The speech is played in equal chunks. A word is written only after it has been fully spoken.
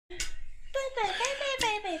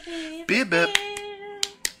Beep bip.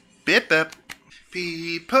 Beep bip.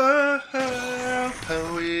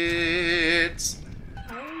 PeePoPoWitz.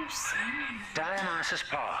 Dionysus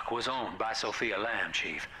Park was owned by Sophia Lamb,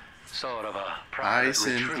 Chief. Sort of a private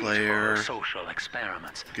retreat Sinclair. for social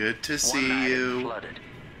experiments. Good to One see night you. it flooded,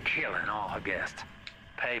 killing all her guests.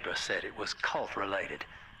 Paper said it was cult-related.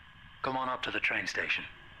 Come on up to the train station.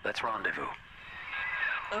 Let's rendezvous.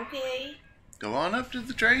 Okay. Go on up to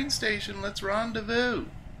the train station. Let's rendezvous.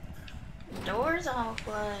 Doors all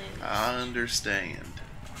closed. I understand.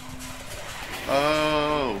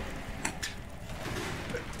 Oh.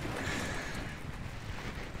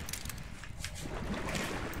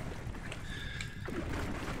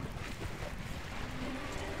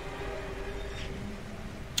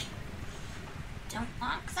 Don't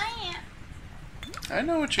like that. I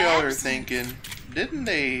know what y'all are thinking. Didn't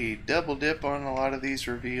they double dip on a lot of these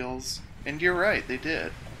reveals? And you're right, they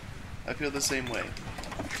did. I feel the same way.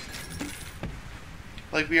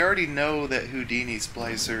 Like, we already know that Houdini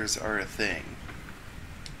splicers are a thing.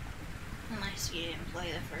 Unless you didn't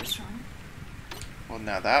play the first one. Well,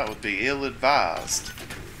 now that would be ill-advised.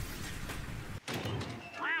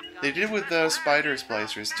 They did with the spider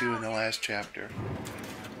splicers, too, in the last chapter.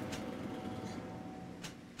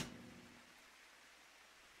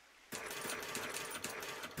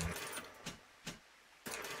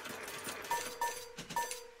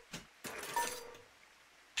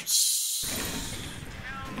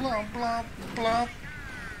 Blop, blop, blop.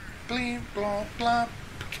 Bleep, blop, blop.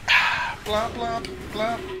 Blop, blop,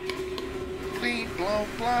 blop. Bleep, blop,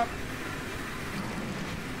 blop.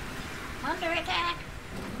 Under attack.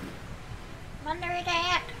 Under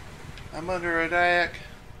attack. I'm under attack.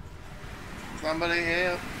 Somebody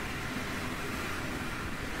help.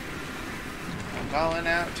 I'm calling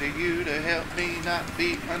out to you to help me not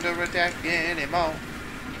be under attack anymore.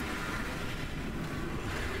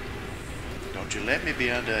 Don't you let me be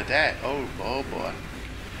under attack. Oh boy.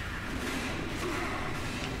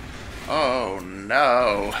 Oh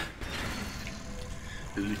no.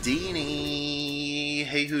 Houdini.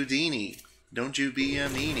 Hey Houdini. Don't you be a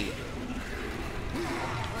meanie.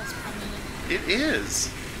 It is.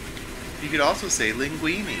 You could also say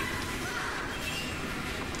linguini.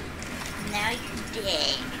 Now you're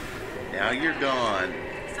dead. Now you're gone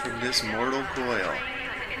from this mortal coil.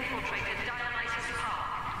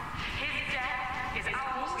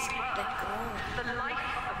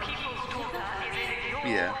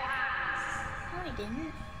 Yeah. No, he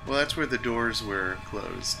didn't. Well, that's where the doors were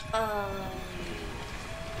closed. Well,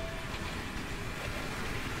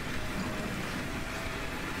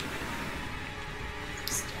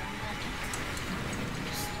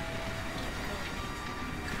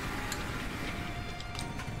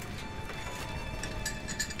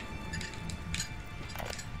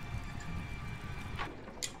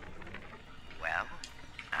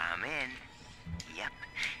 I'm in. Yep.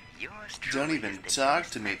 Yours Don't even talk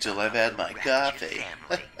to me till I've had my coffee.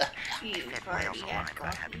 You already had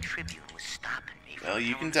coffee. Well,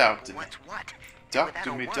 you can talk to me. What's what? Talk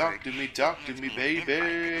to me, talk to me, talk to me,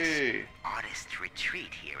 baby. Artist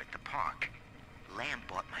retreat here at the park. Lamb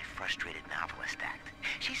bought my Frustrated Novelist Act.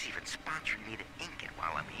 She's even sponsoring me to ink it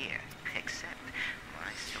while I'm here. Except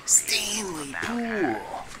my story is all Stanley about Poole. her.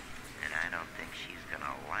 And I don't think she's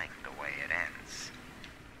gonna like the way it ends.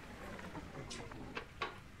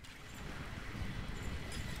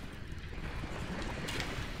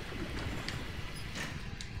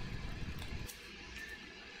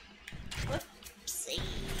 Whoopsie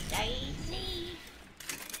daisy.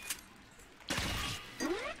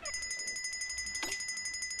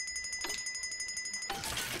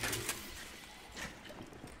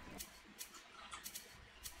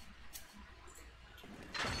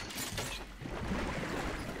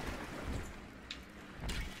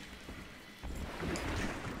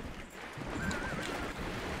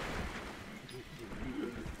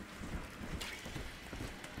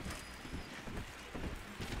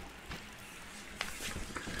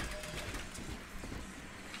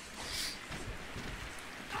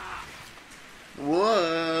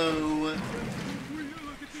 Whoa.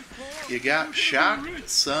 You got shocked,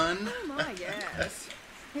 son? Oh my, yes.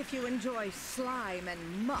 If you enjoy slime and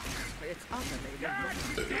muck, it's utterly divine.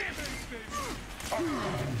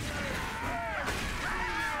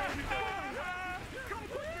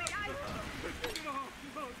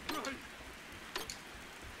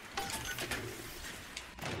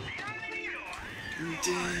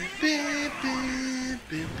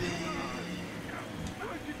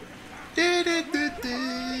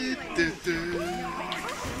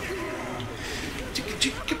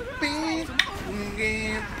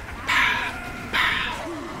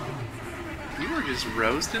 You were we're just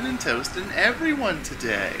roasting and toasting everyone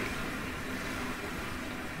today.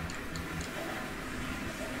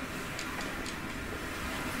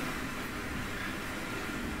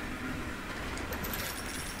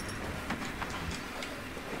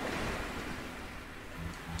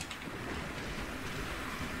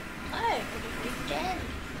 Oh, we're dead.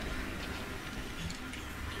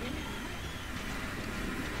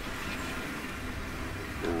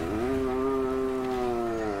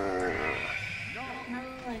 No,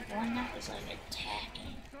 like one that was like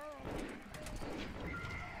attacking.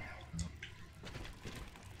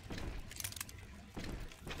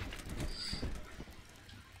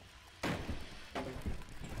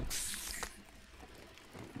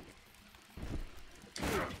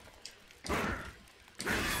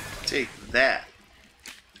 Take that.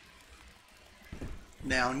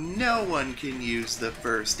 Now no one can use the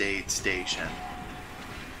first aid station.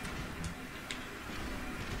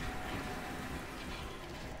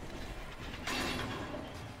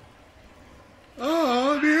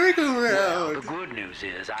 Oh, Well, merry-go-round! the good news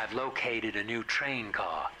is I've located a new train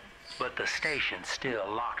car, but the station's still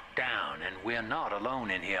locked down, and we're not alone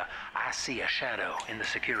in here. I see a shadow in the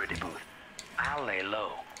security booth. I'll lay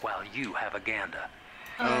low while you have a gander.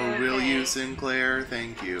 Oh, will Okay. you, Sinclair?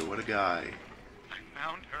 Thank you. What a guy.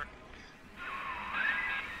 Found her.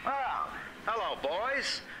 Ah, hello,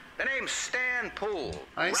 boys. The name's Stan Poole.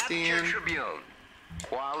 Hi, Stan. Rapture Tribune.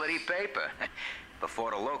 Quality paper.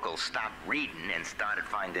 Before the locals stopped reading and started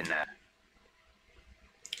finding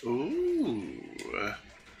Ooh.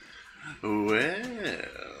 Well.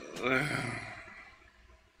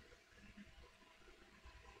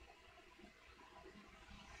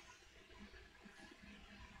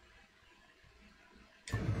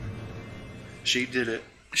 She did it.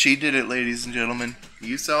 She did it, ladies and gentlemen.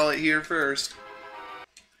 You saw it here first.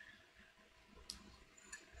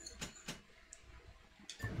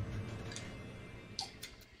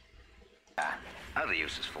 other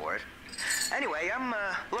uses for it. Anyway, I'm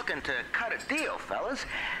looking to cut a deal, fellas.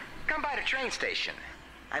 Come by the train station.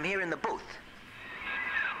 I'm here in the booth.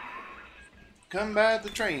 Come by the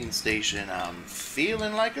train station. I'm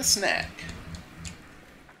feeling like a snack.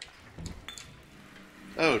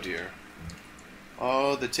 Oh dear.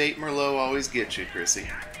 Oh, the Tate Merlot always gets you, Chrissie.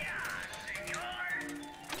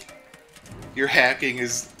 Your hacking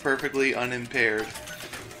is perfectly unimpaired.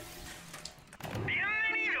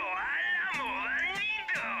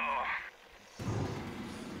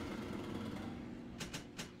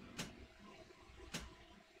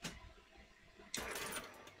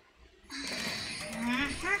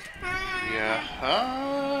 Yeah.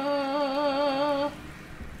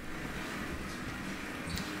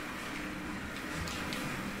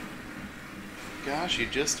 Gosh, you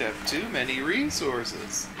just have too many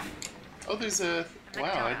resources. Oh, there's a...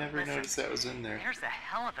 Wow, I never noticed that was in there. There's a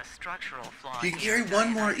hell of a structural flaw. You can here. carry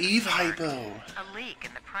one more Eve hypo. A leak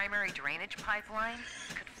in the primary drainage pipeline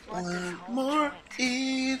could flood this One whole more joint.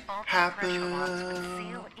 Eve Faulty pressure locks would hypo.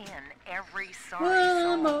 seal in every sorry One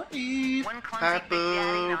soul. more Eve One clumsy Big Daddy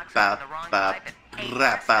hypo. knocks Bop, over the wrong bop, pipe and hey,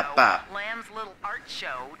 rap, presto, bop, bop. Lamb's little art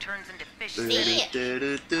show turns into fish See city. it.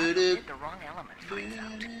 Did the wrong element freaks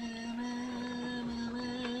out.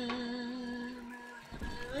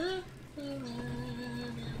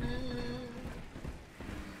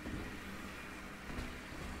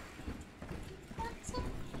 What's up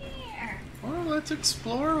here? Well, let's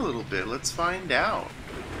explore a little bit. Let's find out.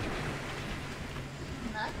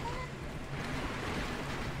 Nothing?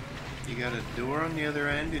 You got a door on the other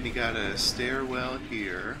end, and you got a stairwell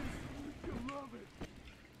here.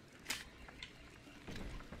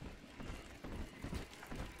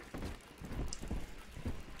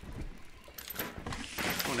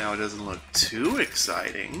 Well, now it doesn't look too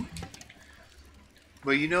exciting.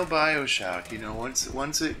 But you know BioShock, you know,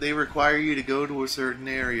 once they require you to go to a certain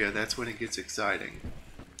area, that's when it gets exciting.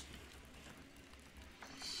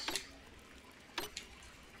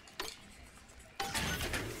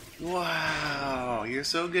 Wow, you're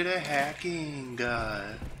so good at hacking,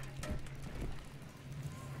 God.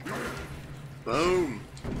 Boom.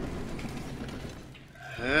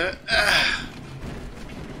 Ah.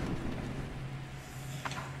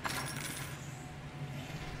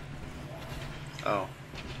 Oh.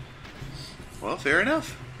 Well, fair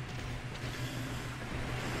enough.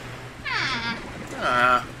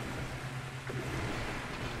 Ah.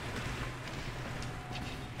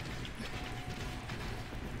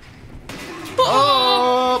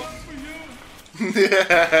 Oh!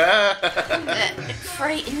 That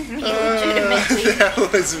frightened me legitimately. That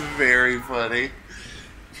was very funny.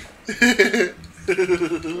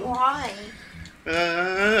 Why?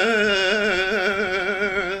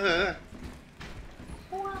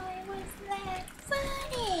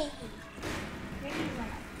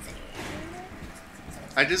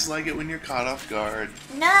 I just like it when you're caught off guard.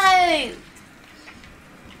 No!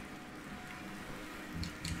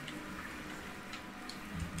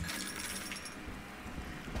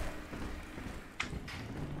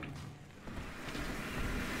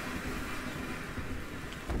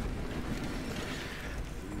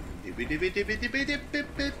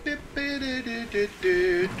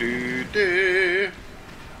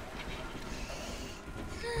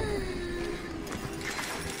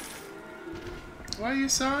 Why are you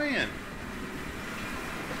sighing?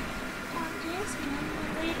 Oh, this is my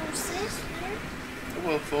little sister.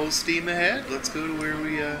 Well, full steam ahead. Let's go to where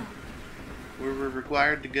we're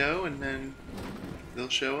required to go, and then they'll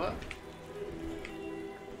show up.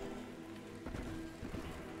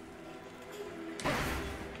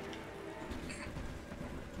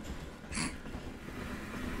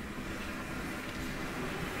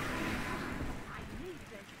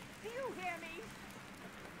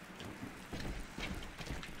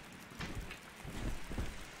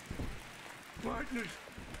 Partners.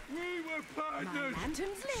 We were partners.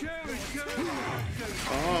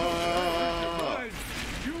 Oh,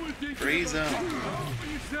 freeze zone.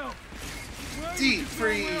 Deep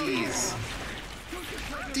freeze.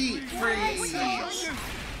 Deep freeze.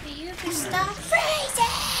 You can stop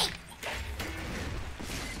freezing!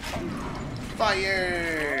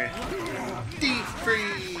 Fire. Deep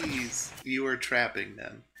freeze. You are trapping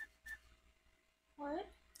them.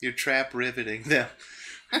 What? You're trap riveting them.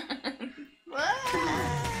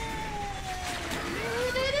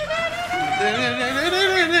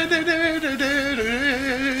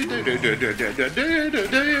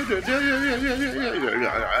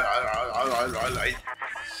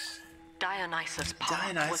 Dionysus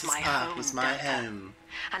Park was my home.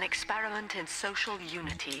 An experiment in social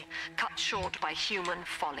unity, cut short by human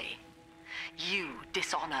folly. You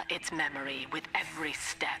dishonor its memory with every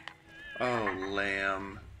step. Oh,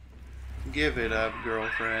 lamb. Give it up,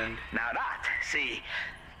 girlfriend. Now that, see,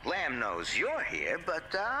 Lamb knows you're here,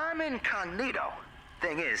 but I'm incognito.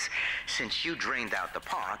 Thing is, since you drained out the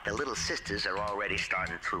park, the little sisters are already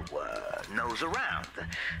starting to nose around,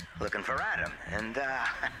 looking for Adam, and I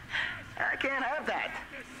can't have that.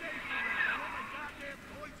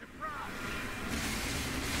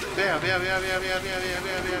 Yeah.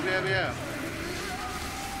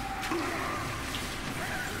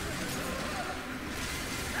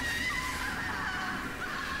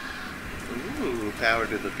 Ooh, power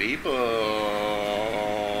to the people.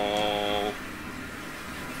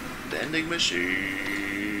 Vending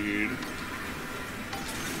machine.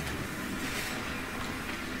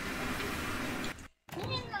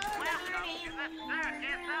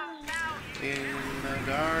 In the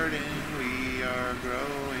garden we are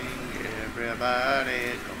growing.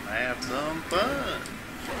 Everybody come have some fun.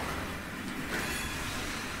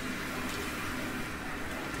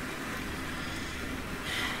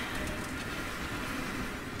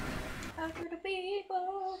 Power to the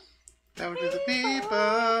people. Power to the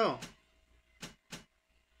people.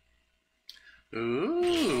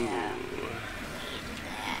 Ooh.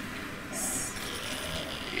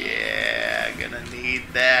 Yeah, gonna need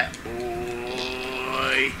that,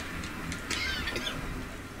 boy.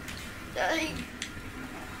 Dying.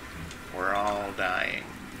 We're all dying.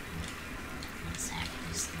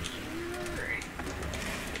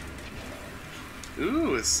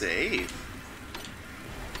 Ooh, a save.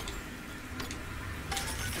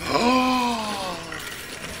 Oh,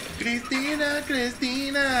 Christina.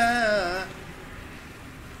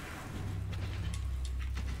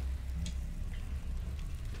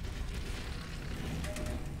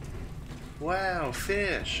 Wow,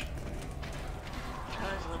 fish. I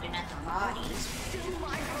was looking at the bodies.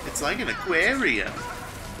 It's like an aquarium.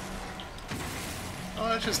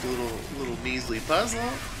 Oh, it's just a little measly puzzle.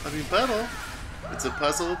 Puddle. It's a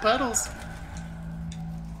puzzle of puddles.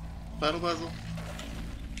 Puzzle.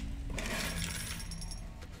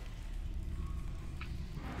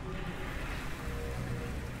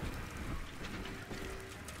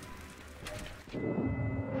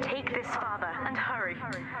 Take this, father, and hurry.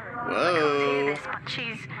 Whoa. But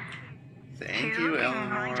she's Thank you, looking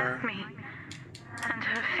right Eleanor. at me. And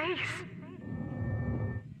her face.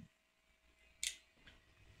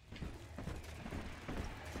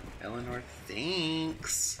 Eleanor,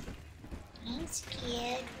 thanks. Thanks,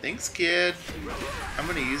 kid. Thanks, kid. I'm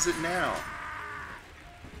gonna use it now.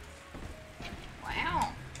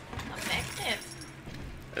 Wow. Effective.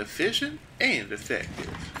 Efficient and effective.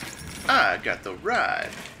 I got the ride.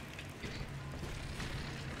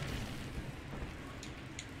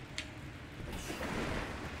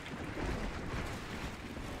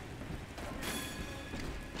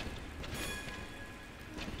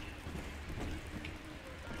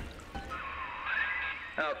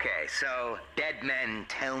 Okay, so dead men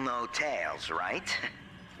tell no tales, right?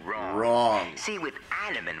 Wrong. Wrong. See, with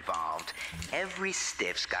Adam involved, every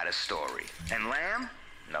stiff's got a story. And Lamb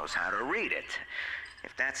knows how to read it.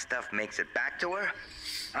 If that stuff makes it back to her,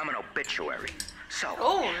 I'm an obituary. So,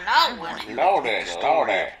 Oh, I no. want you Know to take that, the know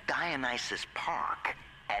story that. of Dionysus Park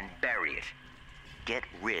and bury it. Get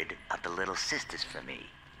rid of the little sisters for me.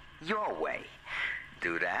 Your way.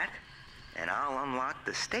 Do that, and I'll unlock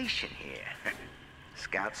the station here.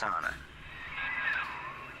 Scout's honor.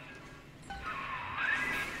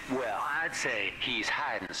 Well, I'd say he's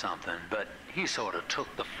hiding something, but he sort of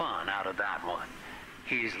took the fun out of that one.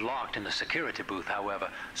 He's locked in the security booth, however,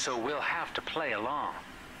 so we'll have to play along.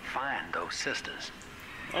 Find those sisters.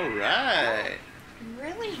 Alright.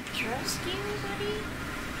 Really trust you, buddy?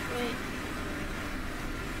 Wait.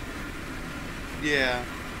 Yeah.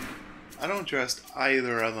 I don't trust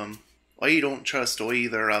either of them. I don't trust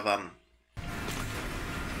either of them.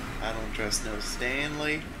 I don't trust no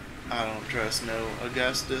Stanley. I don't trust no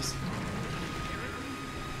Augustus.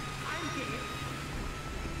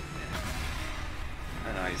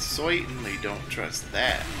 And I certainly don't trust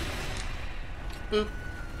that. Boop.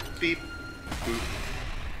 Beep. Boop.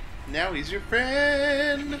 Now he's your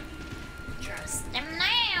friend. Trust him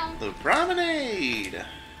now. The promenade.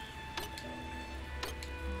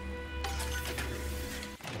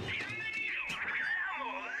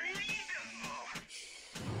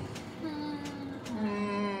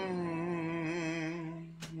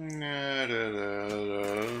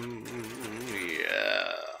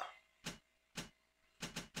 Yeah.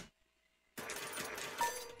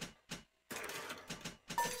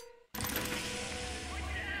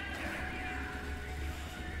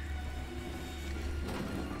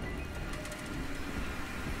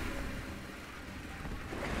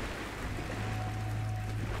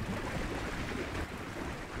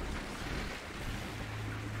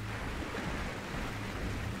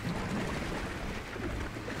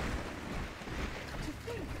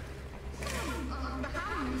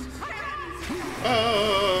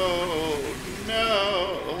 Oh no!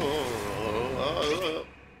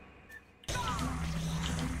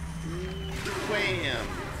 Wham!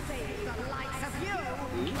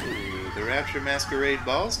 Ooh, the Rapture Masquerade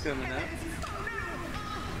Ball's coming up.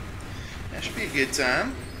 That should be a good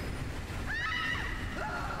time.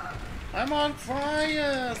 I'm on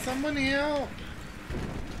fire! Someone help!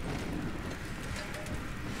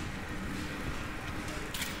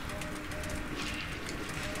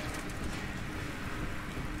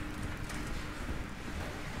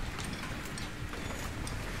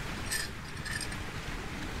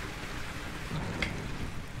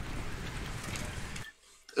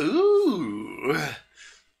 Ooh.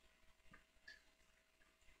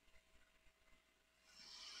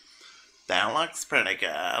 That looks pretty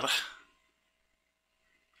good.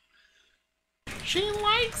 She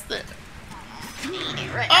likes it.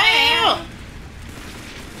 Oh!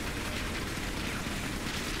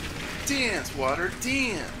 Dance, water,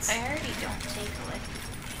 dance. I already don't take a lick.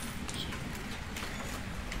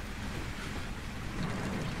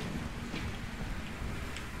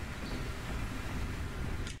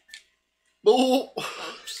 Oh.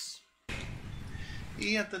 Oops.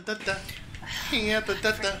 Yeah, da da da. Yeah, da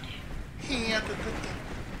da da. Yeah, da da da.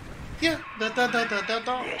 Yeah, da da da da da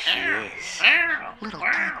da. There she is. Little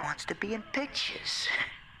Dyke wants to be in pictures.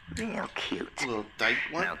 Real cute. Little Dyke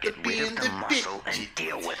Now wants to get be rid in of the the muscle picture. and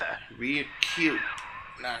deal with her. Real cute.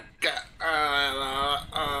 Now da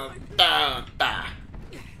da.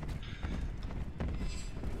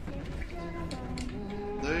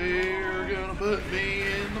 They're gonna put me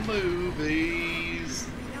in the movies.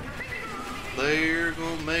 They're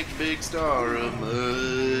gonna make a big star of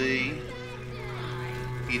me.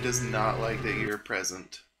 He does not like that you're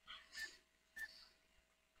present.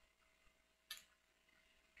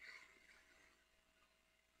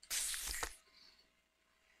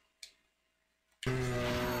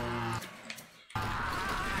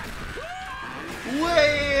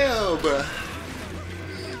 Web!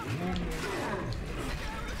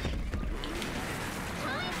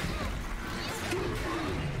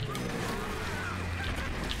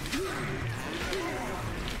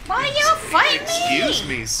 Why you fight me? Excuse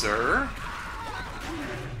me, sir.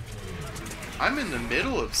 I'm in the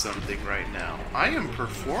middle of something right now. I am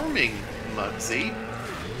performing, Mugsy.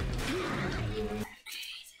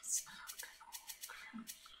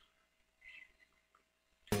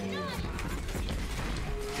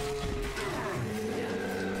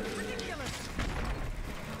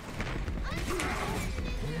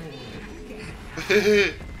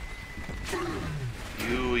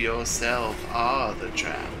 You yourself are the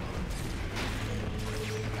trap.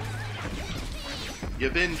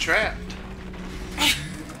 You've been trapped.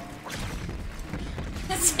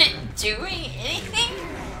 Is it doing anything?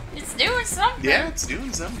 It's doing something. Yeah, it's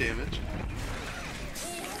doing some damage.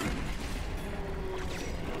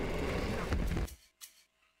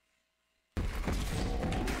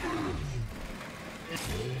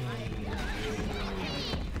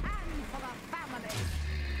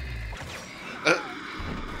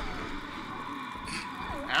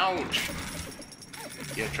 Ouch!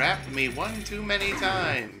 You trapped me one too many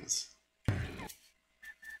times.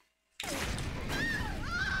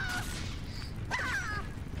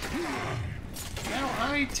 Now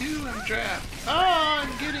I too am trapped. Oh,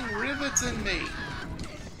 I'm getting rivets in me.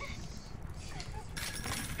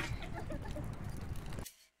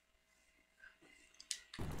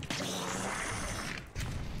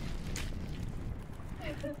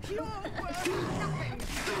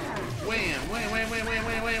 Wham, wham, wham, wham, wham,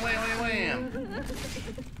 wham, wham, wham, wham, wham.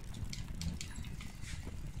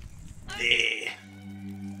 Yeah.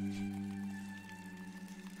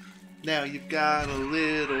 Now you've got a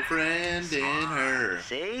little friend in her.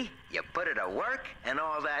 See? You put it to work, and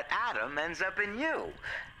all that atom ends up in you.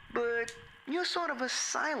 But you're sort of a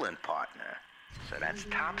silent partner, so that's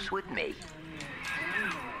tops with me.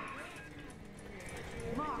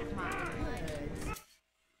 Mark my words.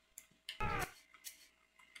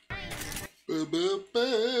 Boo, boo,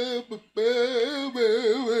 boo, boo, boo,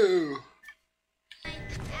 boo, boo.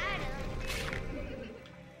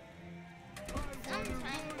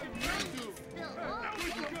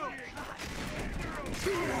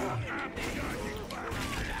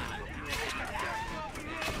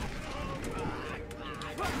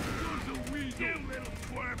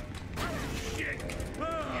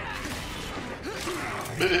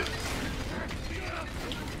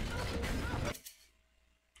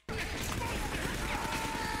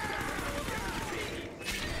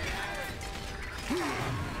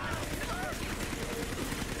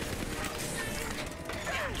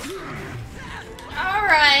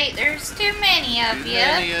 Alright, there's too many of you.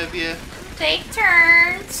 Many of you. Take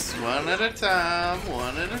turns. One at a time,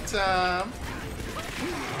 one at a time.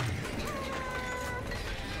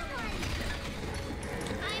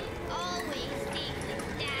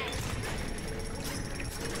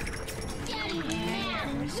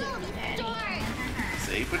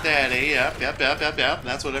 Safe with Daddy. Yep, yep, yep, yep, yep.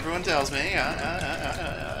 That's what everyone tells me.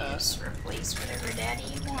 Just replace whatever daddy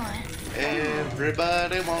you want.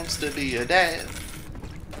 Everybody wants to be a dad,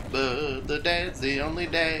 but the dad's the only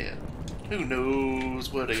dad who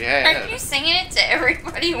knows what he had. Are you singing it to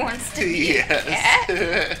Everybody Wants to Be a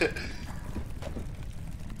Cat?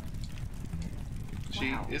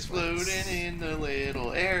 She is floating in the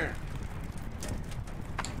little air.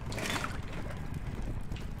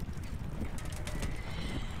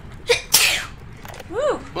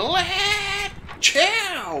 Woo! Black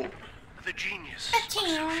chow! The genius A of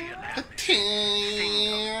Sophia A Lamb.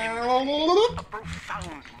 A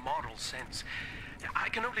profound moral sense. I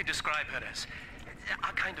can only describe her as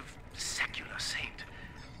a kind of secular saint.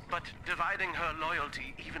 But dividing her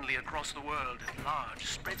loyalty evenly across the world at large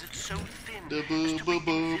spreads it so thin Da as boo to boo be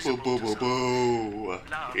boo invisible boo to boo some. boo.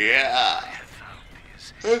 Love, I Yeah. have found,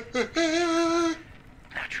 is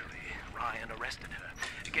naturally, Ryan arrested her,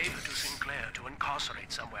 gave her to Sinclair to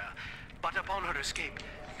incarcerate somewhere. But upon her escape,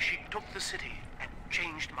 she took the city and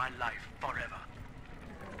changed my life forever.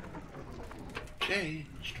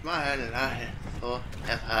 Changed my life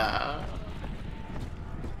forever.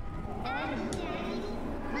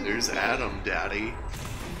 There's Adam, Daddy.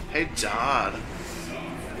 Hey, Dodd.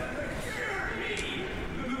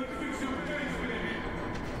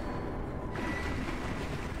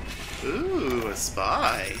 Ooh, a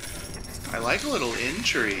spy. I like a little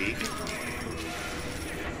intrigue.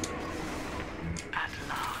 At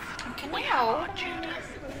last, Okay, we now. are Judah.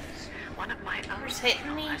 One of my own Who's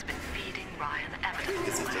hitting me? has been feeding Ryan evidence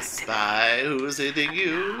Is of it my a activity. spy who's hitting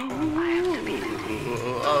you? I have defeated him.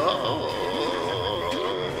 Oh.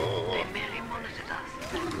 They merely monitored us,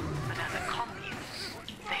 but as a commune,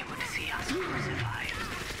 they would see us crucified.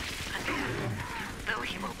 And yet, though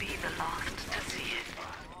he will be the last to see it,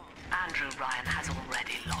 Andrew Ryan has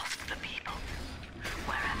already lost the people.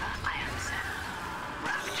 Wherever I am sent,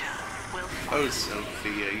 rapture will follow. Oh,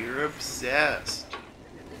 Sophia, you're obsessed.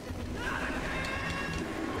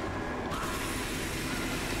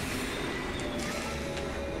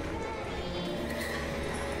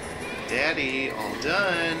 Daddy, all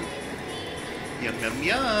done. Yum, yum,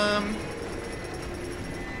 yum.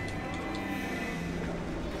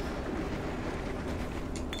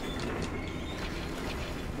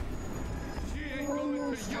 She ain't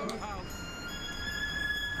going to your house.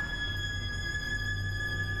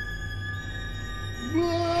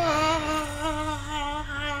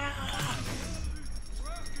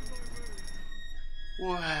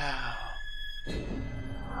 Wow.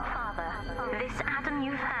 Father, this atom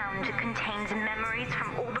you found contains memories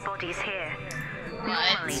from all the bodies here.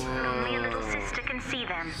 Normally, only a little sister can see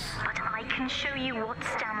them, but I can show you what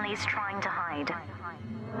Stanley's trying to hide.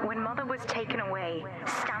 When Mother was taken away,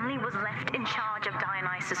 Stanley was left in charge of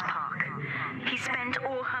Dionysus Park. He spent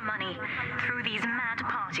all her money through these mad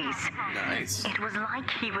parties. Nice. It was like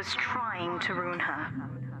he was trying to ruin her.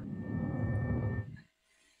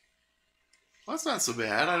 Well, that's not so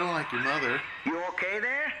bad. I don't like your mother. You okay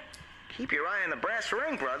there? Keep your eye on the brass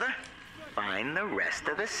ring, brother. Find the rest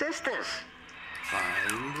of the sisters.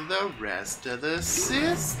 Find the rest of the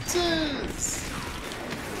sisters.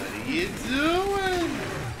 What are you doing?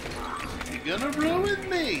 You're gonna ruin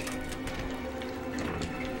me.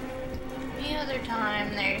 The other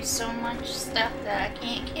time, there's so much stuff that I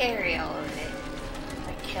can't carry all of it.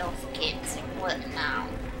 Like health kits and whatnot.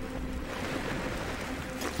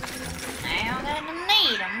 Now that I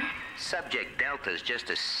need them. Subject Delta's just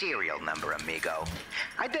a serial number, amigo.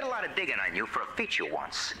 I did a lot of digging on you for a feature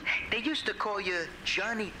once. They used to call you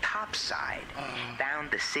Johnny Topside. Found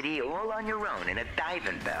the city all on your own in a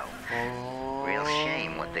diving bell. Real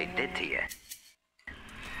shame what they did to you.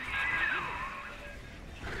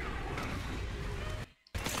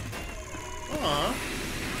 Aw.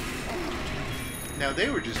 Now they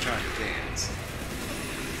were just trying to dance.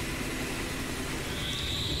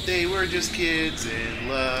 They were just kids in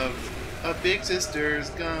love. A big sister's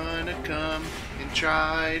gonna come and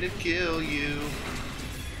try to kill you.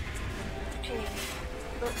 Okay,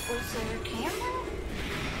 but was there a camera?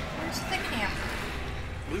 Where's the camera?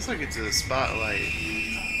 Looks like it's a spotlight.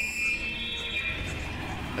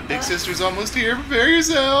 A big sister's almost here. Prepare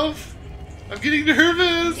yourself. I'm getting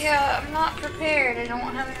nervous. Yeah, I'm not prepared. I don't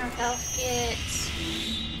have enough health kits.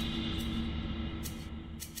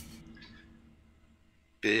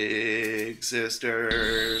 Big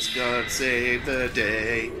sister's gonna save the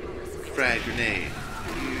day. Frag grenade.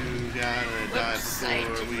 You gotta die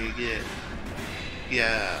before we get.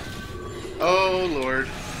 Yeah. Oh Lord.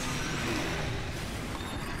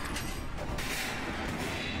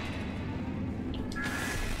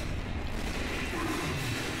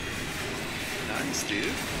 Nice,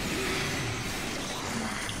 dude.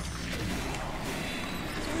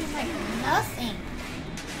 Doing like nothing.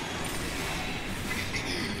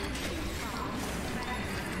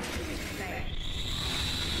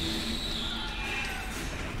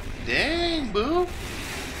 Dang, boo.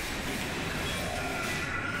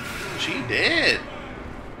 She dead.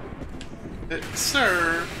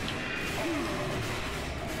 Sir,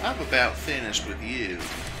 I'm about finished with you.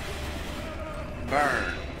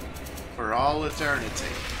 Burn for all eternity.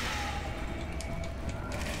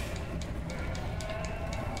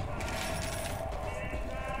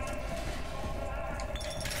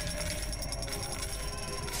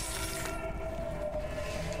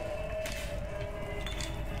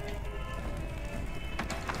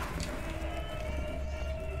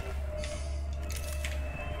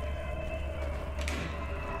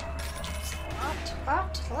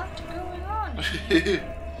 Lot going on.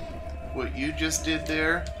 What you just did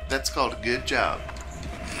there, that's called a good job.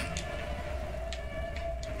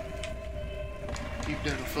 You've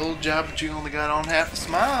done a full job, but you only got on half a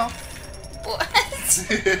smile. What?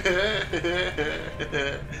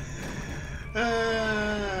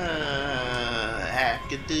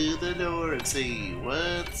 Hack into the door and see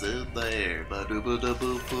what's in there.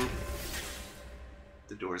 Ba-doo-ba-da-boo-boo.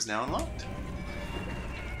 The door's now unlocked.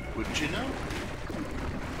 Wouldn't you know?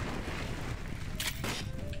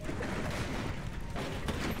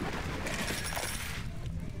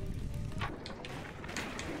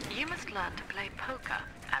 You must learn to play poker,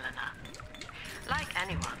 Eleanor. Like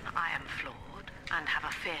anyone, I am flawed and have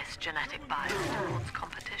a fierce genetic bias towards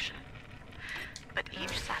competition. But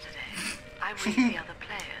each Saturday, I weigh the other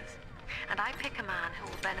players, and I pick a man who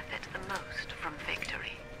will benefit the most from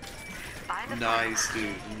victory. By the Nice,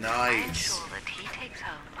 dude. I Nice. ensure that he takes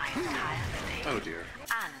home my entire estate Oh dear.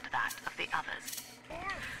 and that of the others.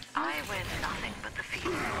 I win nothing but the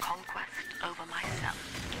feeling of conquest over myself.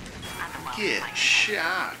 And the wealth Get I get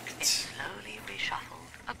shocked. is slowly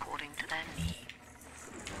reshuffled according to their needs.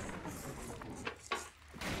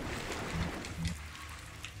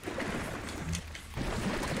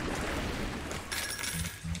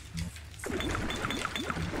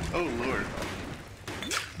 Oh Lord.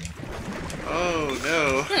 Oh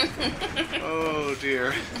no. Oh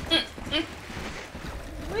dear.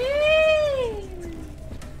 Whee!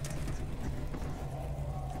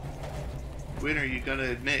 When are you gonna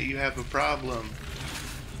admit you have a problem?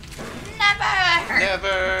 Never!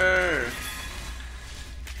 Never!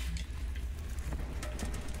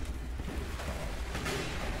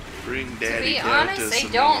 Bring To Daddy be down honest, to I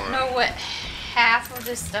some don't more. know what half of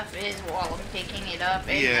this stuff is while I'm picking it up,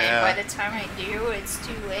 and then by the time I do, it's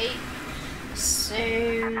too late. So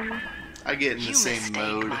I get in the You same mistake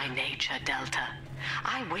mode. my nature, Delta.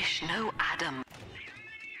 I wish no Adam.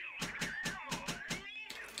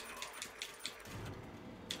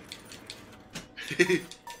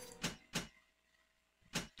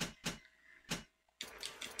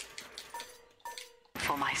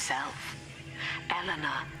 For myself.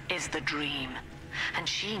 Eleanor is the dream, and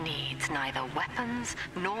she needs neither weapons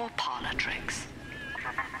nor parlor tricks.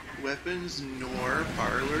 Weapons nor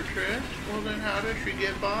parlor trick? Well then how does she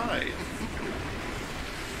get by?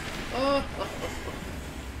 Oh.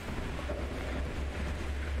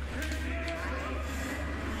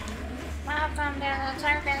 welcome to the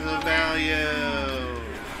circus. The value.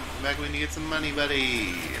 Back when you get some money,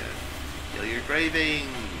 buddy. Kill your cravings.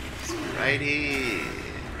 Right here.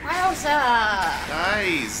 Wowza!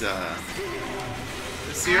 Guys,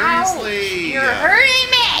 seriously. Ouch, you're hurting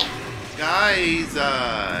me! Guys,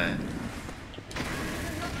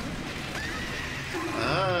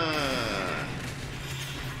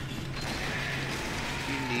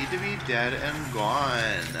 you need to be dead and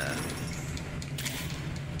gone.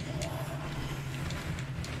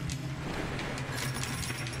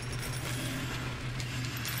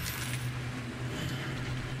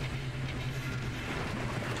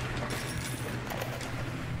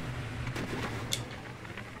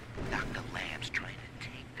 Dr. Lamb's trying to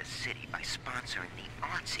take the city by sponsoring the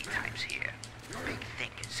artsy types here. Big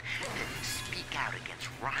thinkers that speak out against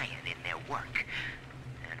Ryan in their work.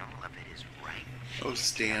 And all of it is right. Oh,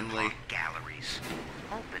 Stanley. Galleries.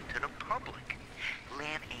 Open to the public.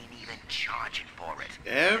 Lamb ain't even charging for it.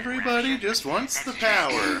 Everybody just wants the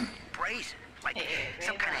power. Brazen. Like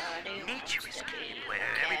some kind of nature escape where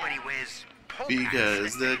everybody wears polka Because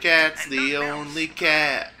hats the and cat's no the bells. only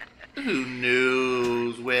cat who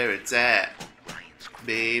knows where it's at. Ryan's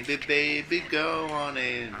Baby, baby, go on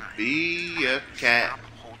and be a cat. Stop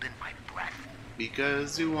holding my breath.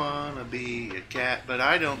 Because you wanna be a cat, but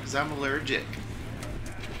I don't because I'm allergic.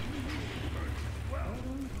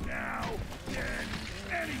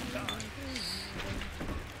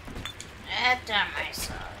 That time I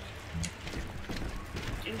saw it.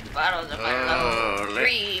 2 bottles of Oh, Merlot,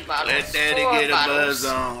 3 bottles, let Daddy 4 get a bottles. buzz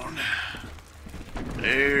on.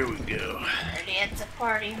 There we go. Already at the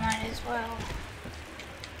party, might as well.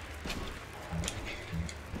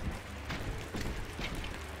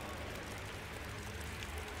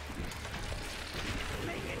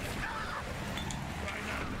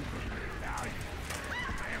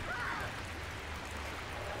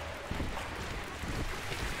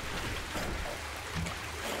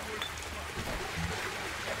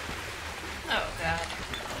 Oh god.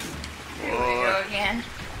 Here we go again.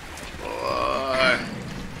 More.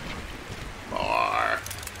 More.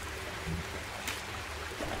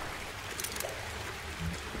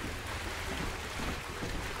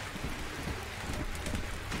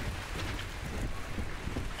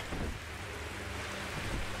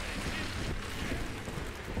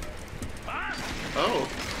 Oh.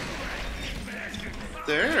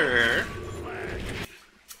 There.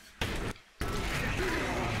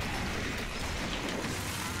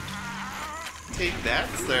 Take that,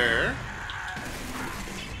 sir.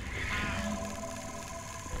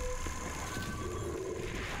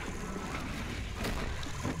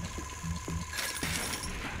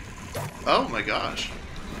 Oh my gosh.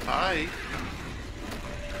 Hi.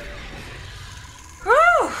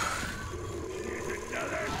 Whew!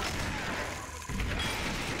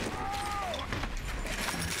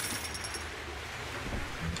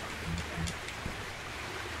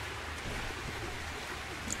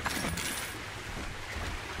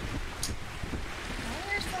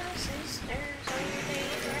 Where's the sisters over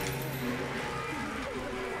there?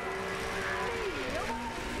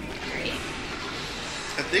 Great.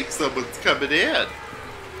 I think someone's coming in.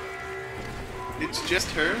 It's just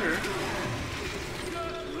her.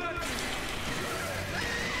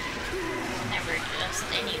 Never just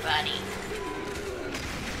anybody.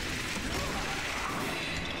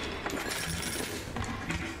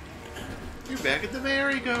 You're back at the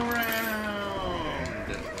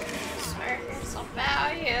merry-go-round. Circus of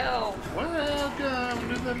value.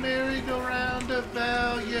 Welcome to the merry-go-round of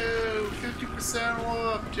value. 50%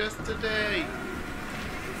 off just today.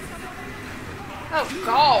 Oh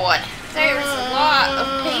god, there's a lot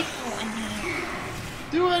of people in here.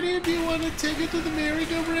 Do any of you want a ticket to the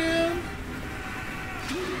merry-go-round?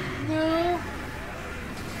 No?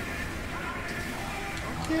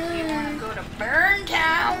 You Okay. wanna go to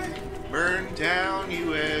Burntown? Burntown,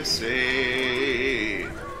 USA.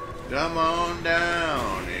 Come on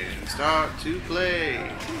down and start to play.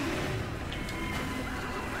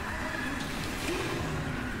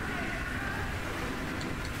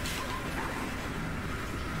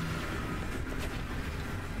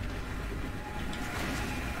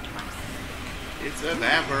 It's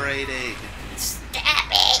evaporating. Stop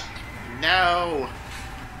it! No.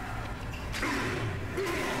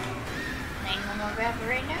 Ain't gonna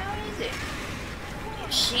evaporate now, is it?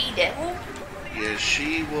 You she-devil? You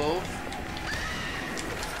she-wolf.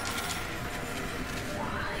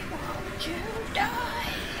 Why won't you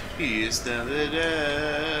die? He's done it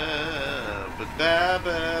up. Ba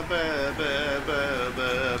ba ba ba ba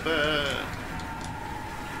ba ba.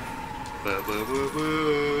 Ba ba ba ba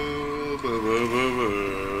ba ba ba ba.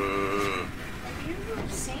 You're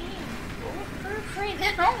saying bulletproof right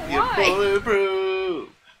now? You're Why? bulletproof.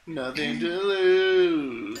 Nothing to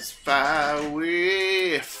lose. Fire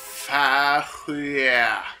away. Fire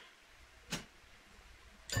yeah.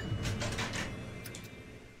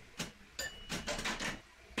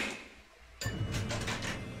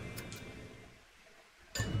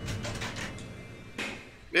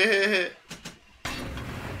 Hello.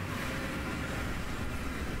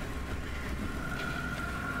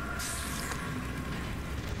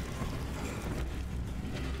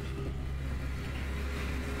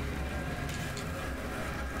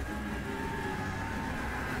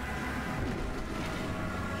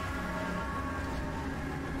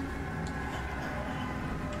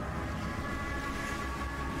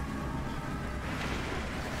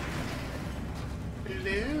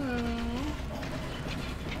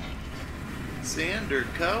 Sander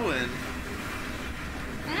Cohen.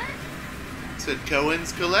 Said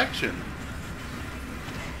Cohen's Collection.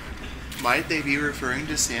 Might they be referring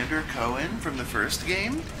to Sander Cohen from the first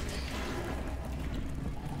game?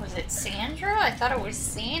 Was it Sandra? I thought it was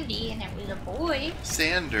Sandy and it was a boy.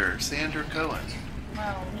 Sander Cohen.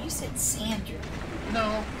 Well, you said Sandra.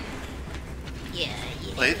 No. Yeah.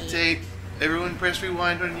 Play the tape. Everyone press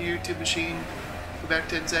rewind on your YouTube machine. Go back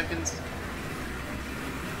 10 seconds.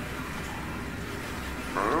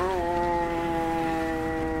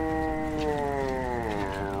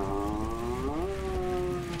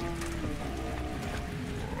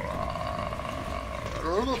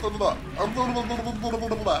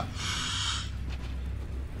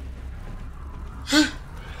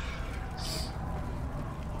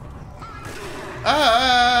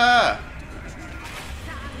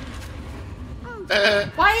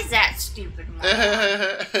 Why is that stupid one?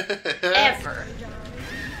 Ever.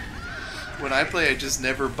 When I play, I just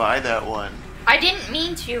never buy that one. I didn't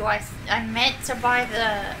mean to. I meant to buy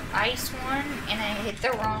the ice one, and I hit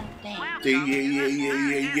the wrong thing.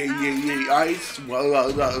 Ice.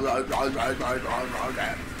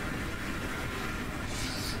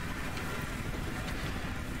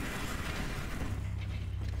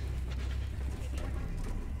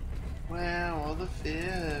 Wow, all the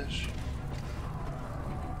fish.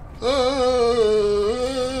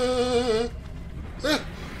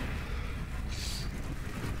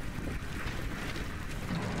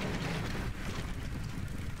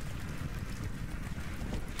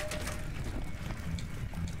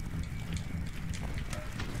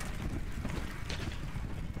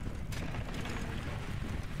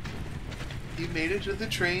 You made it to the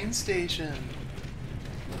train station.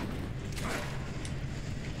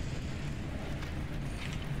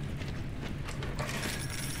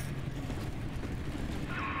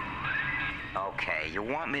 Okay, you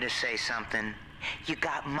want me to say something? You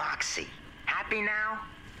got Moxie. Happy now?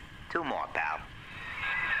 2 more, pal.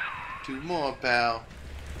 2 more, pal.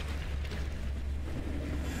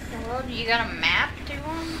 Well, you got a map to them?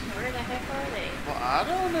 Where the heck are they? Well, I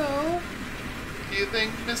don't know. Do you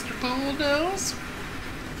think Mr. Poole knows?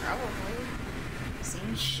 Probably.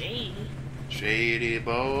 Seems shady. Shady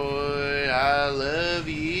boy, I love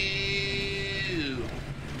you.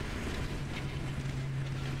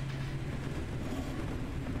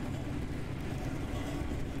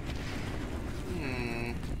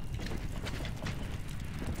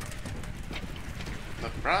 The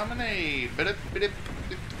promenade.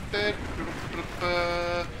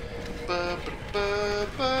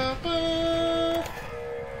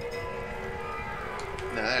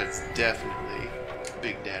 Now that's definitely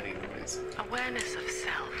Big Daddy noise. Awareness of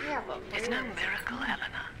self is no miracle,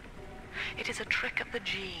 Eleanor. It is a trick of the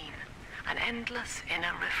gene, an endless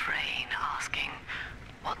inner refrain asking,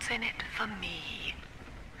 what's in it for me?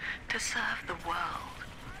 To serve the world,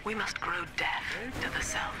 we must grow deaf to the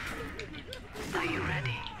self. Are you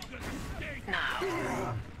ready? Now,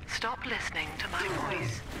 stop listening to my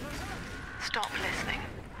voice. Stop listening.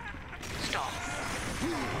 Stop.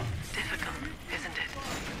 Difficult, isn't it?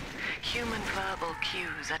 Human verbal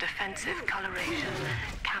cues, a defensive coloration,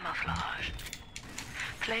 camouflage.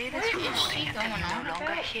 Play this recording until you no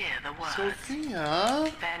longer hear the words.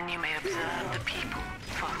 Sophia? Then you may observe the people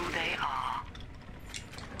for who they are.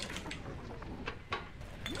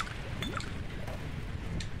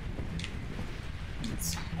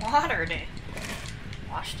 Some water to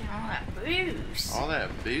wash down all that booze. All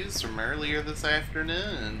that booze from earlier this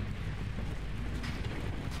afternoon.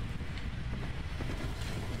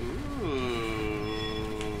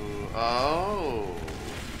 Ooh. Oh.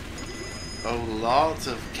 Oh, lots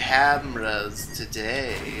of cameras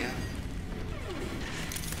today.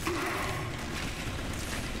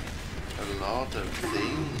 A lot of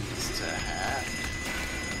things to hack.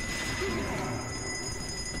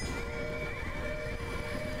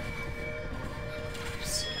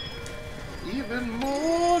 Even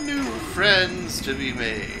more new friends to be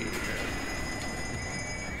made.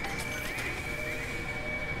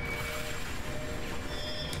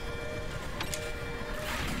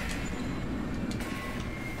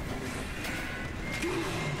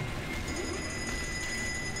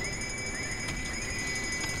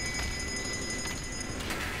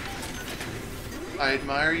 I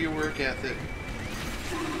admire your work ethic.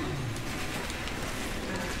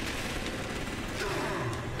 Is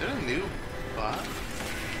that a new bot?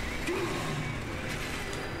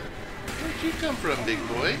 Where'd you come from, big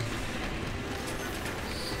boy?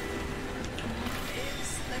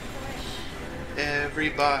 Is the question. Every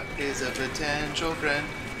bot is a potential friend.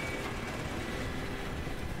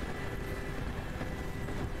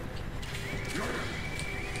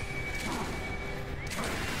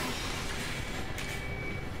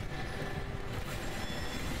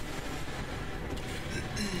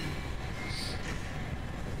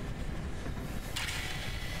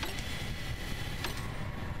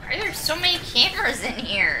 Why are there so many cameras in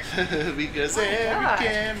here? Because Oh, every God.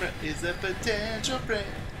 camera is a potential friend.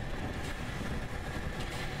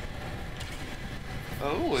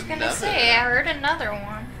 Oh, I was another. gonna say, I heard another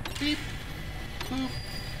one. Beep, boop,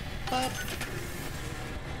 pop.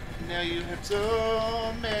 Now you have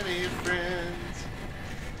so many friends.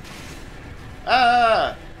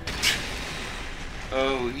 Ah!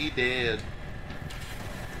 Oh, he did.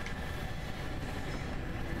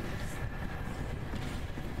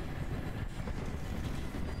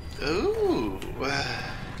 Ooh.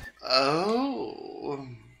 Oh.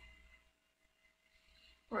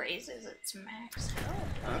 Raises its max health.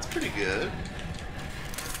 That's pretty good.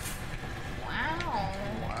 Wow.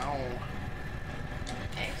 Wow.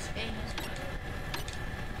 XP.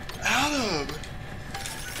 Adam!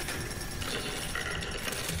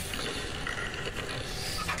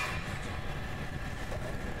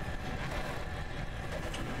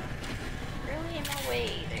 Really in my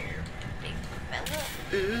way there, big fella.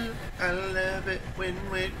 Ooh, I love it when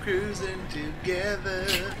we're cruising together.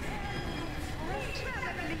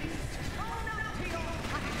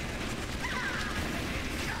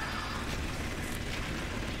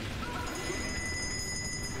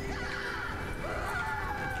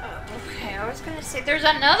 Okay, I was gonna say, there's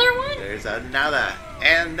another one? There's another,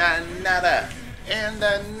 and another, and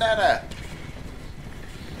another.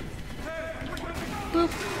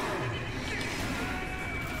 Boop.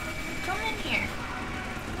 Come in here.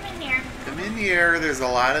 Come in here. Come in here, there's a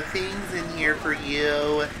lot of things in here for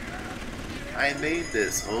you. I made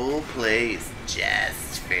this whole place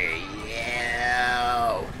just for you.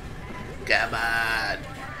 Come on.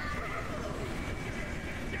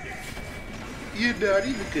 You're not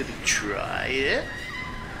even gonna try it.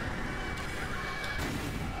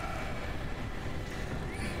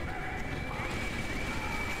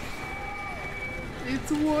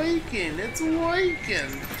 It's working, it's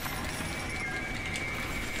working.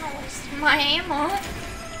 Don't waste my ammo.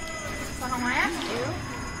 I don't have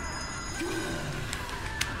to.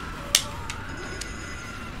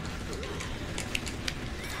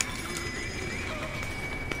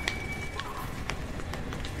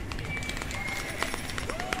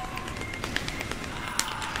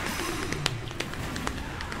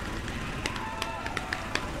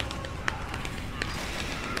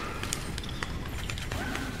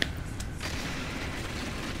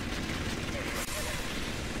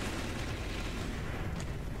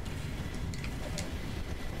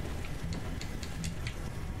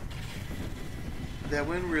 That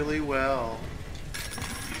went really well.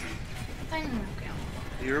 Thank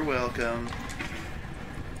you. You're welcome.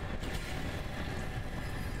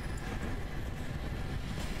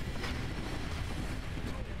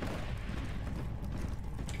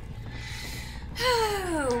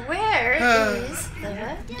 Where is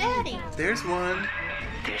the daddy? There's one.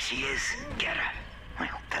 There she is. Get her.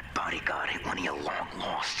 Well, that bodyguard ain't one of your long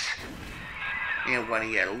losts. And when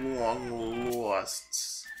he had a long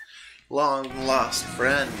lost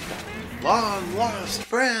friend. Long lost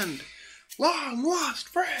friend. Long lost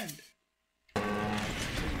friend.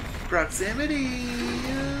 Proximity.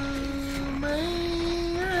 Oh my.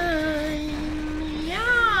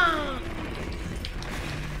 Yeah.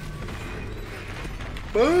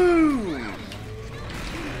 Boom.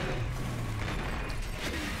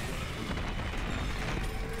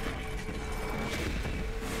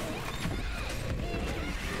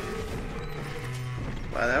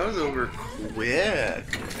 Wow, that was over quick.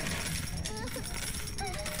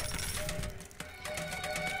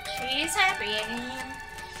 She's happy again.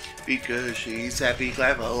 Because she's happy,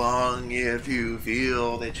 clap along if you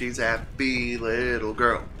feel that she's happy, little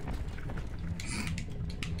girl.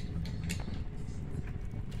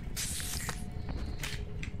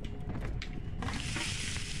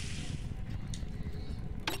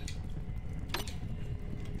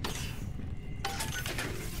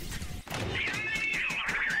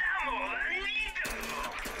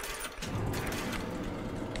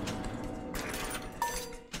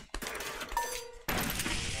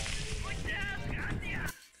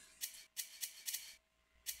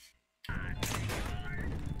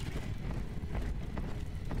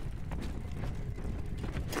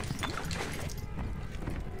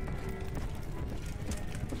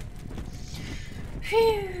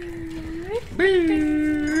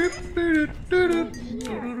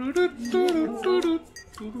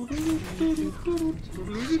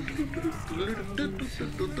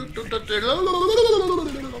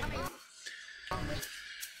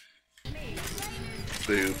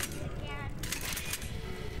 Boop.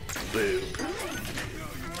 Boop.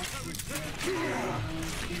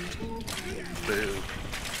 Boop.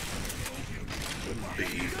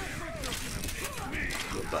 Beep.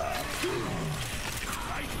 Goodbye.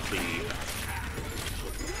 Beep.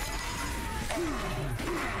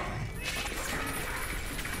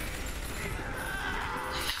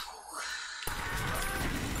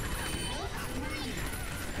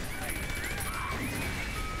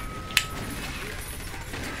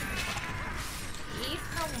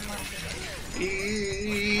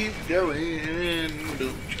 Keep going,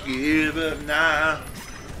 don't you give up now.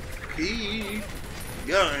 Keep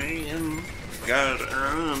going, gotta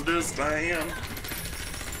understand.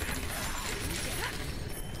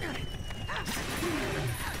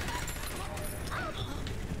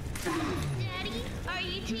 Daddy, are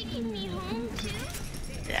you taking me home too?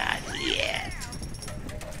 Not yet.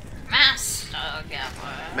 Master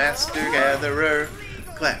Gatherer. Master Gatherer,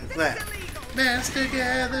 clap, clap. Master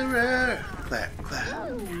Gatherer, clap, clap.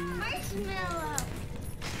 Marshmallow.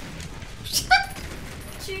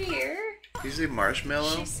 Did you hear? Did you say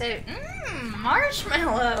marshmallow? She said,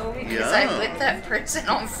 marshmallow, because I lit that person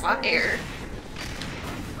on fire.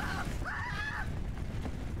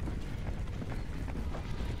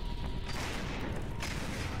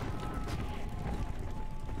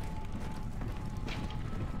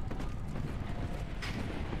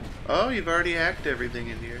 Oh, you've already hacked everything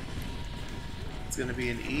in here. It's gonna be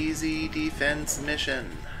an easy defense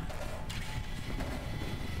mission.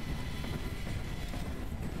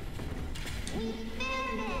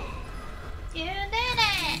 You did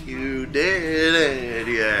it! You did it,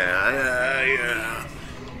 yeah.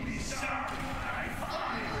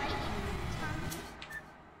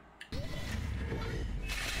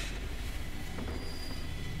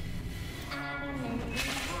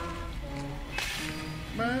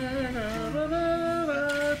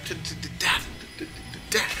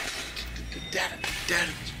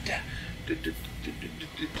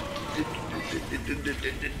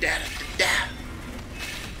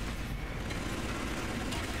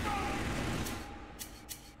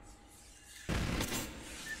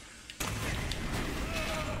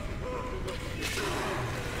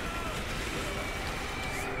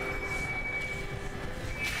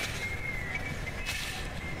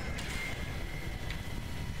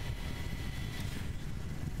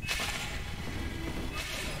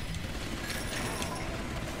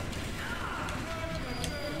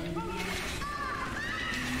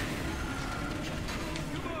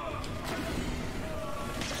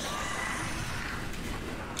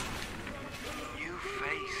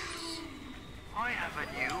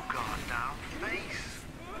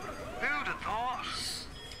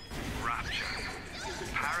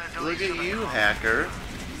 Look at you, hacker.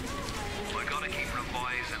 I gotta keep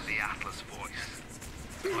revising the Atlas voice.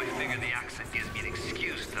 I figure the accent gives me an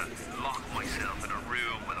excuse to lock myself in a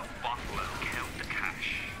room with a bottle and count the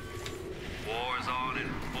cash. War's on in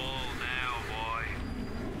full now, boy.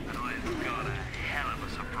 And I've got a hell of a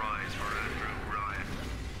surprise for Andrew Bryan.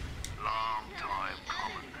 Long time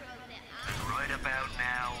coming. And right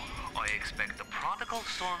prodigal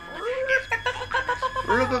son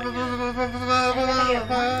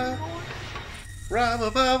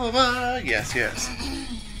Yes, yes.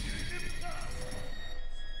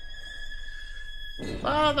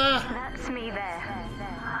 Father! That's me there.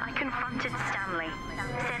 I confronted Stanley.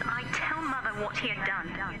 Said I'd tell Mother what he had done.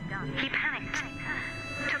 He panicked.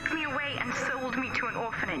 Took me away and sold me to an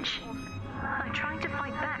orphanage. I tried to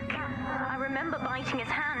fight back. I remember biting his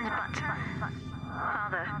hand, but...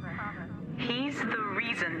 Father, he's the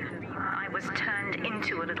reason I was turned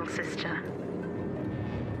into a little sister.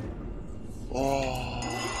 Oh,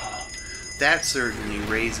 that certainly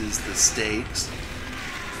raises the stakes.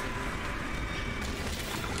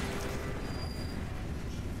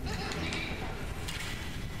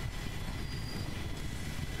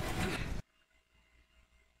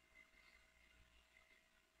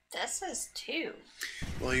 That says 2.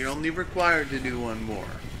 Well, you're only required to do one more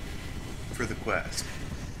for the quest.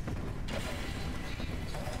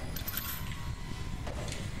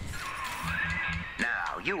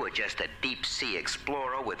 Now, you were just a deep-sea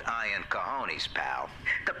explorer with iron cojones, pal.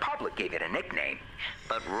 The public gave it a nickname,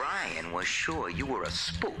 but Ryan was sure you were a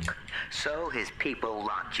spook, so his people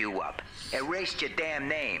locked you up, erased your damn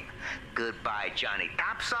name. Goodbye, Johnny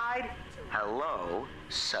Topside. Hello,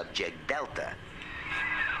 Subject Delta.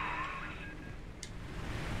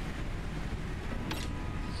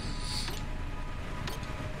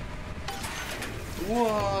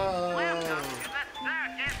 Whoa!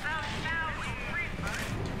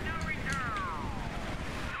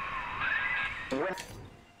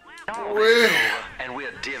 And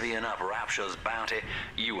we're divvying up Rapture's bounty.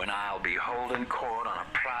 You and I'll be holding court on a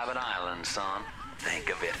private island, son. Think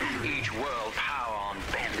of it. Each world power on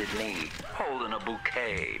bended knee, holding a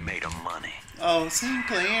bouquet made of money. Oh,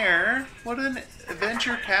 Sinclair, what an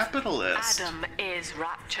venture capitalist. Adam is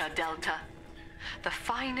Rapture Delta. The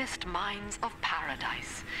finest minds of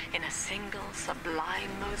paradise in a single sublime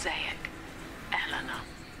mosaic. Eleanor.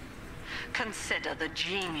 Consider the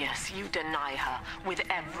genius you deny her with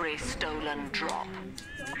every stolen drop.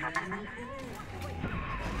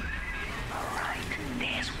 Alright,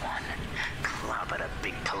 there's one. Clobber the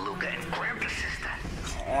big Toluca and grab the sister.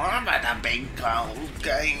 Clobber the big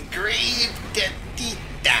Toluca and grab the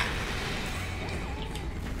tita.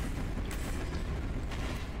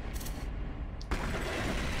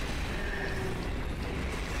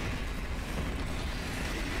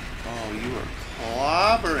 Oh, you are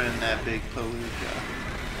clobbering that big palooka.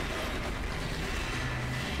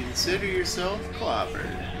 Consider yourself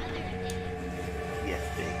clobbered. Yes,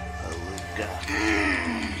 big palooka.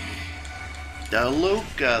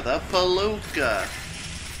 Deluca, the palooka.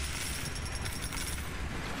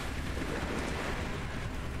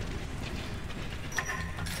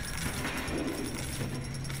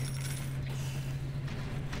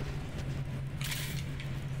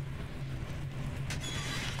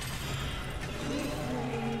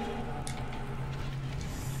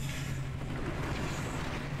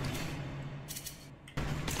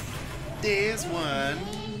 There's one.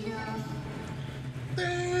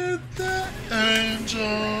 There's the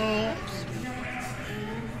angels.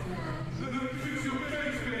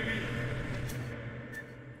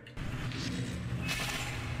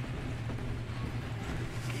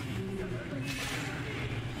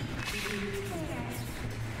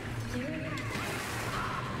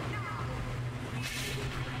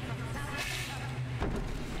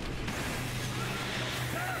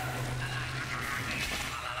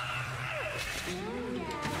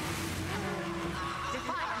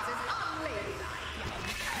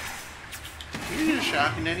 You're just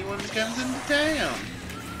shocking anyone that comes into town.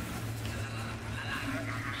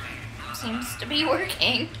 Seems to be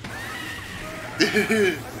working.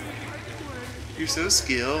 You're so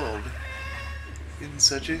skilled and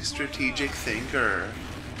such a strategic thinker.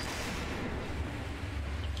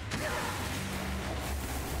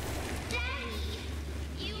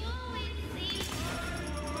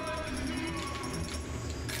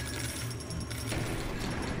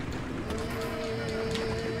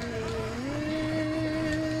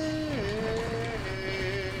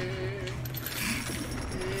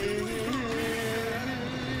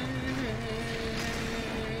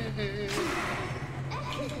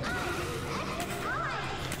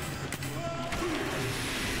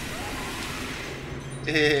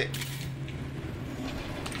 I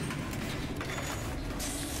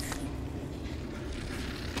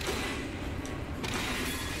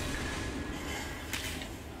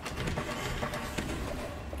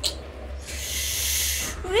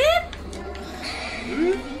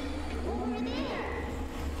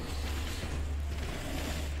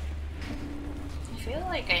feel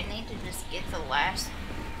like I need to just get the last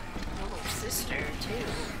little sister too,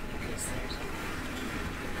 because there's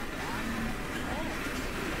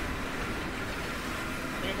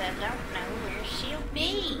but I don't know where she'll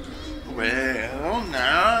be. Well,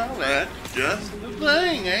 now that's just the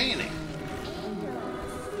thing, ain't it?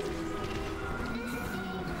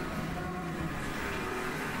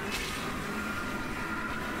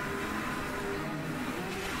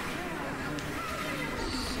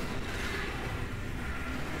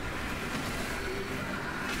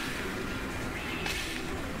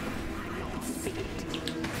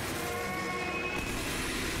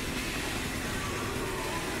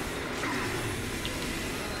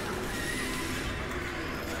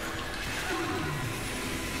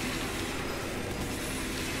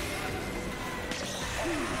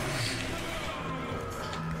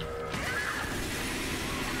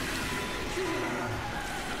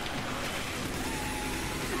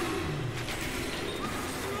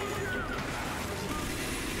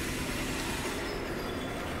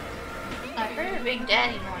 I heard a big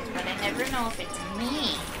daddy noise, but I never know if it's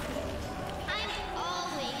me. I'm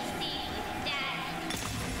always seeing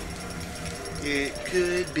Daddy. It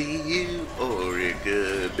could be you, or it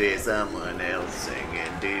could be someone else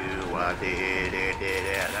singing do I did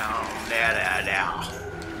it on that out.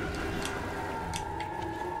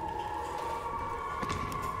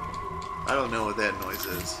 I don't know what that noise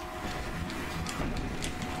is.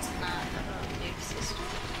 It's not the big sister.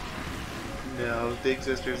 No, big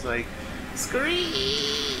sister's like scream.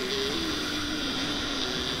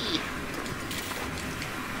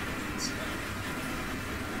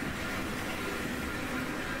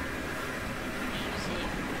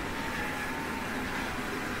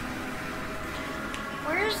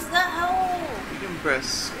 Where's the hole? You can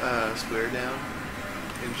press square down,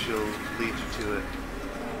 and she'll lead you to it.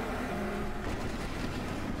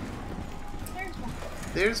 There's one.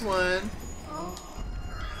 There's one.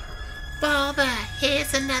 Father,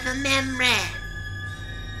 here's another memory.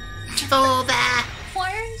 Father,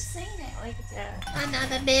 Why are you saying it like that?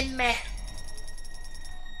 another memory.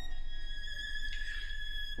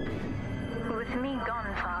 With me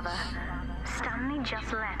gone, Father, Stanley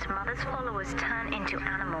just let Mother's followers turn into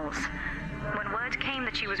animals. When word came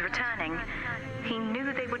that she was returning, he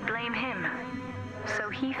knew they would blame him. So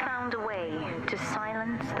he found a way to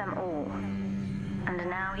silence them all. And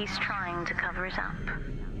now he's trying to cover it up.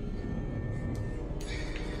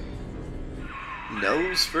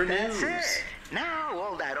 Nose for That's news. it. Now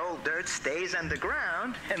all that old dirt stays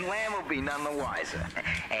underground, and Lamb will be none the wiser.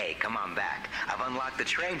 Hey, come on back. I've unlocked the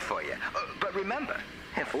train for you. But remember,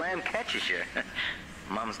 if Lamb catches you,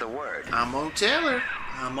 mum's the word. I'm gonna tell her.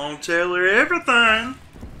 I'm gonna tell her everything.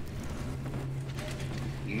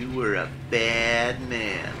 You were a bad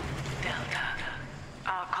man. Delta,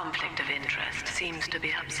 our conflict of interest seems to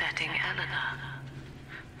be upsetting Eleanor.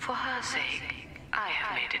 For her sake, I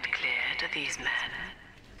have made it clear to these men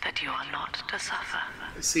that you are not to suffer.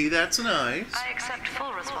 See, that's nice. I accept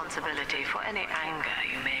full responsibility for any anger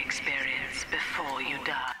you may experience before you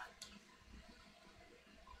die.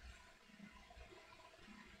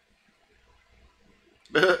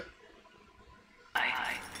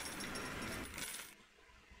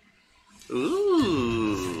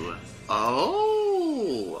 Ooh.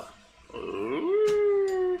 Oh.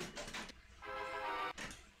 Ooh.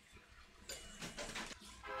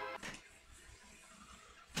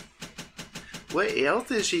 What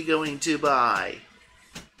else is she going to buy?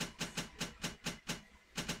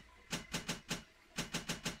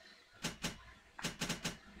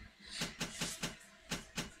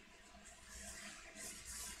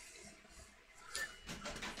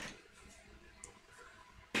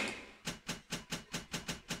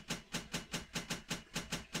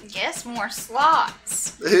 Guess more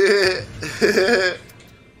slots.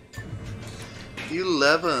 You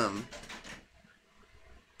love them.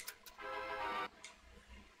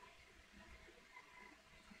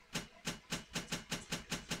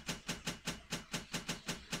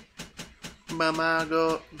 Mama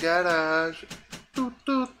go garage. Toot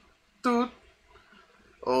toot toot.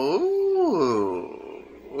 Oh.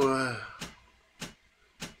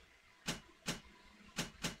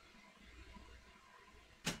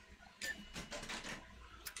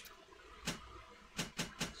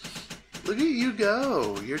 Look at you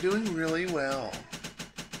go. You're doing really well.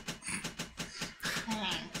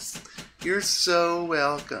 Thanks. You're so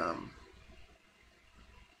welcome.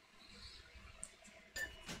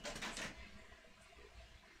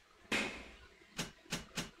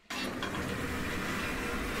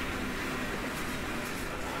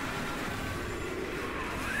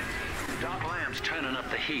 Doc Lamb's turning up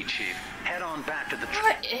the heat, Chief. Head on back to the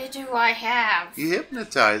What do I have? You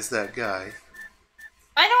hypnotized that guy.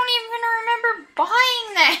 I don't even remember buying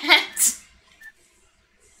that.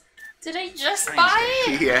 Did I just buy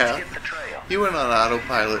it? Yeah. You went on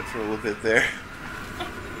autopilot for a little bit there.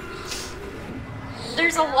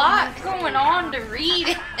 There's a lot going on to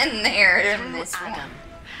read in there in this one.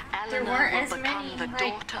 There weren't as many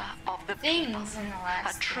things in the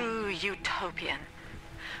last A true utopian.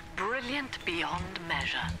 Brilliant beyond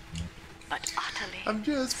measure. But utterly I'm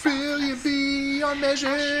just brilliant beyond measure.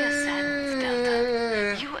 As she ascends,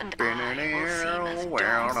 Delta, you and I will seem as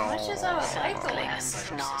dogs, much as I would like the circling and last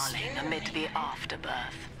snarling amid the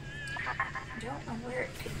afterbirth. I don't know where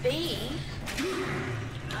it could be.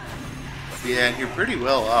 Yeah, and you're pretty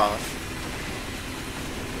well off.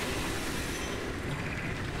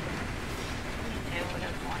 I would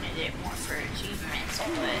have wanted it more for achievements,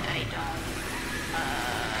 but I don't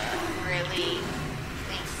really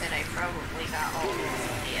think that I probably got all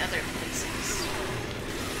of the other places.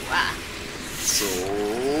 Wow.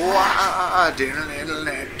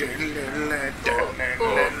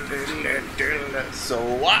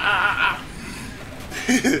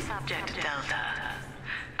 Subject Delta.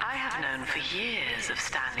 I have known for years of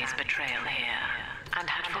Stanley's betrayal here, and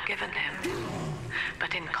had forgiven him.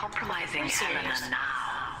 But in compromising Helena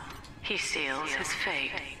now, he seals his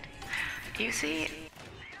fate. You see...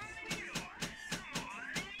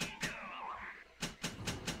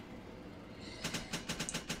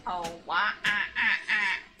 Oh, wow.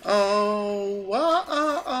 Oh,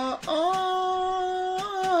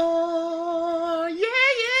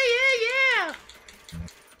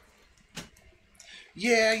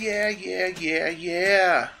 yeah.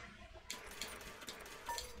 Yeah.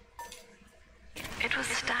 It was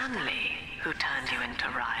Stanley who turned you into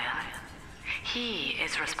Ryan. He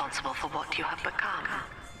is responsible for what you have become.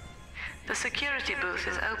 The security booth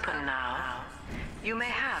is open now. You may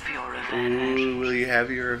have your revenge. Ooh, will you have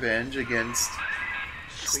your revenge against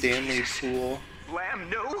Stanley Poole? Lamb,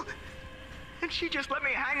 no? And she just let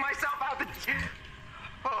me hang myself out the...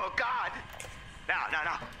 Oh, God. No.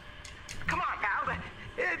 Come on, pal.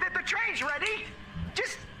 The train's ready.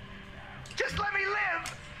 Just let me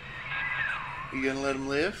live. You gonna let him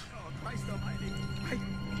live? Oh, Christ almighty. I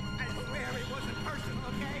swear it wasn't personal,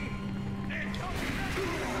 okay?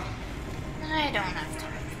 I don't have to.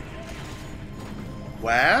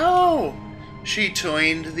 Wow! She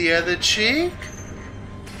joined the other chick?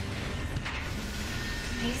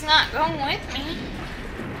 He's not going with me.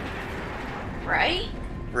 Right?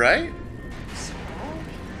 Right? So,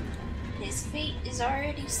 his fate is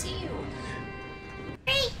already sealed.